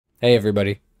Hey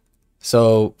everybody.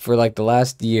 So for like the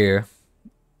last year,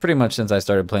 pretty much since I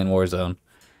started playing Warzone,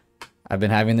 I've been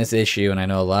having this issue and I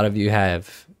know a lot of you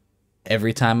have.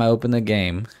 Every time I open the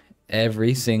game,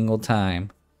 every single time,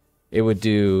 it would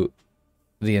do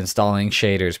the installing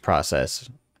shaders process.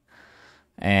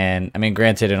 And I mean,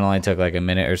 granted, it only took like a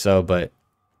minute or so, but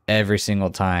every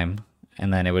single time.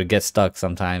 And then it would get stuck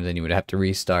sometimes and you would have to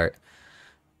restart.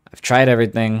 I've tried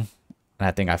everything and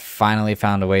I think I finally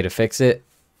found a way to fix it.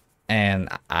 And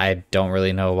I don't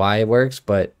really know why it works,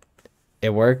 but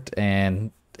it worked,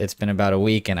 and it's been about a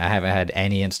week, and I haven't had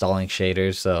any installing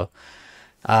shaders. So,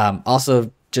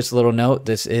 also, just a little note: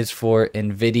 this is for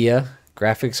NVidia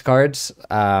graphics cards.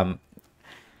 I'm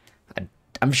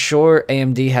sure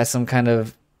AMD has some kind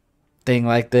of thing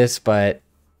like this, but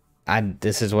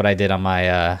this is what I did on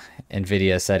my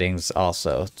NVIDIA settings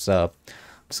also. So, I'm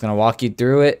just gonna walk you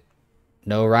through it.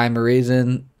 No rhyme or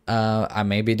reason. I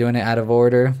may be doing it out of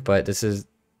order, but this is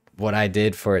what I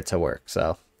did for it to work.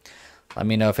 So let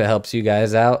me know if it helps you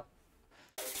guys out.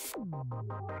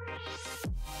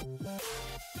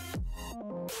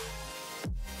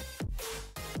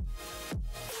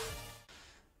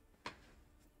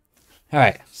 All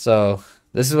right, so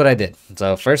this is what I did.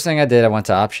 So first thing I did, I went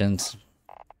to options,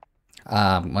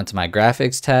 went to my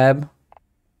graphics tab,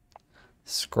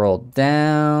 scrolled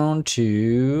down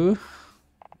to,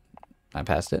 I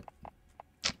passed it.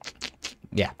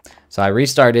 Yeah, so I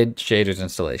restarted shaders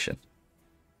installation.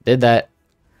 Did that,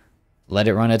 let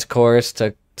it run its course,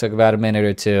 took about a minute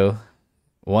or two.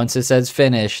 Once it says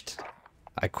finished,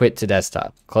 I quit to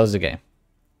desktop, close the game.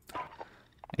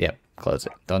 Yep, close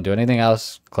it. Don't do anything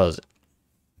else, close it.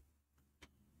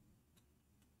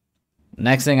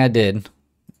 Next thing I did,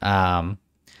 went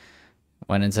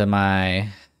into my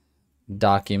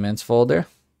documents folder,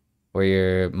 where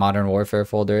your Modern Warfare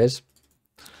folder is.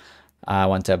 I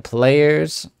went to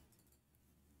players,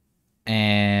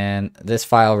 and this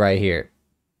file right here,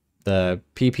 the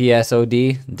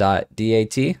ppsod.dat.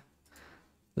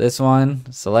 This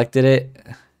one, selected it,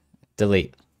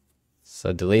 delete.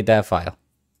 So delete that file.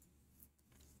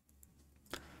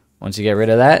 Once you get rid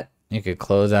of that, you could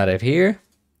close out of here.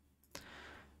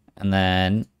 And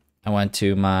then I went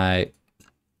to my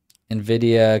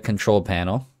NVIDIA control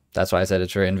panel. That's why I said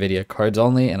it's for NVIDIA cards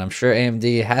only, and I'm sure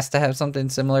AMD has to have something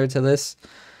similar to this.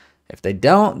 If they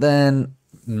don't, then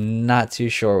I'm not too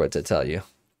sure what to tell you.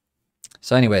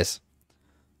 So anyways,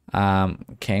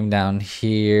 came down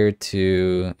here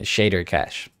to shader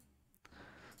cache.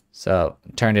 So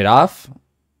turned it off,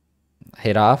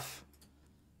 hit off,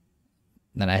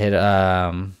 then I hit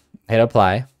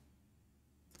apply,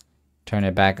 turn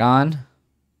it back on,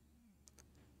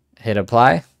 hit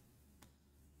apply,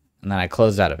 and then I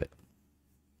closed out of it.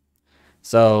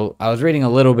 So I was reading a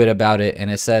little bit about it, and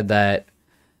it said that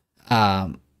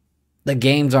the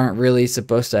games aren't really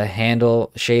supposed to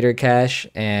handle shader cache,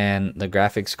 and the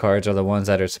graphics cards are the ones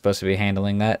that are supposed to be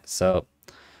handling that. So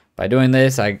by doing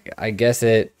this, I guess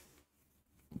it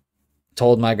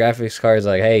told my graphics cards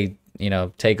like, hey, you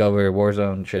know, take over,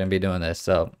 Warzone shouldn't be doing this.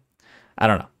 So I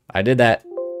don't know. I did that.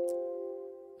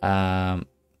 No,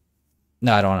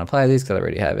 I don't want to apply these because I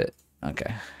already have it.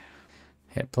 Okay.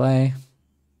 Hit play.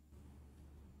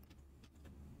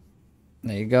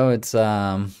 There you go. It's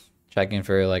checking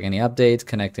for like any updates,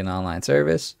 connecting online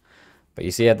service. But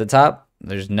you see at the top,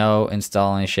 there's no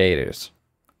installing shaders.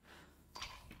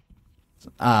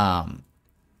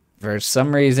 For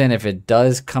some reason, if it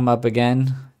does come up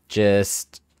again,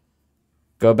 just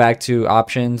go back to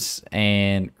options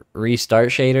and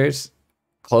restart shaders,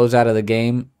 close out of the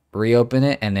game, reopen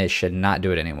it, and it should not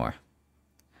do it anymore.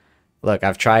 Look,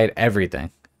 I've tried everything.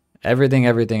 I've read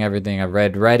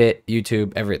Reddit,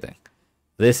 YouTube, everything.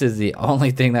 This is the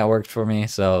only thing that worked for me.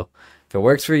 So if it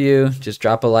works for you, just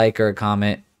drop a like or a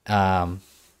comment. I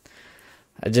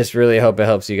just really hope it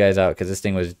helps you guys out because this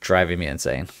thing was driving me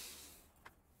insane.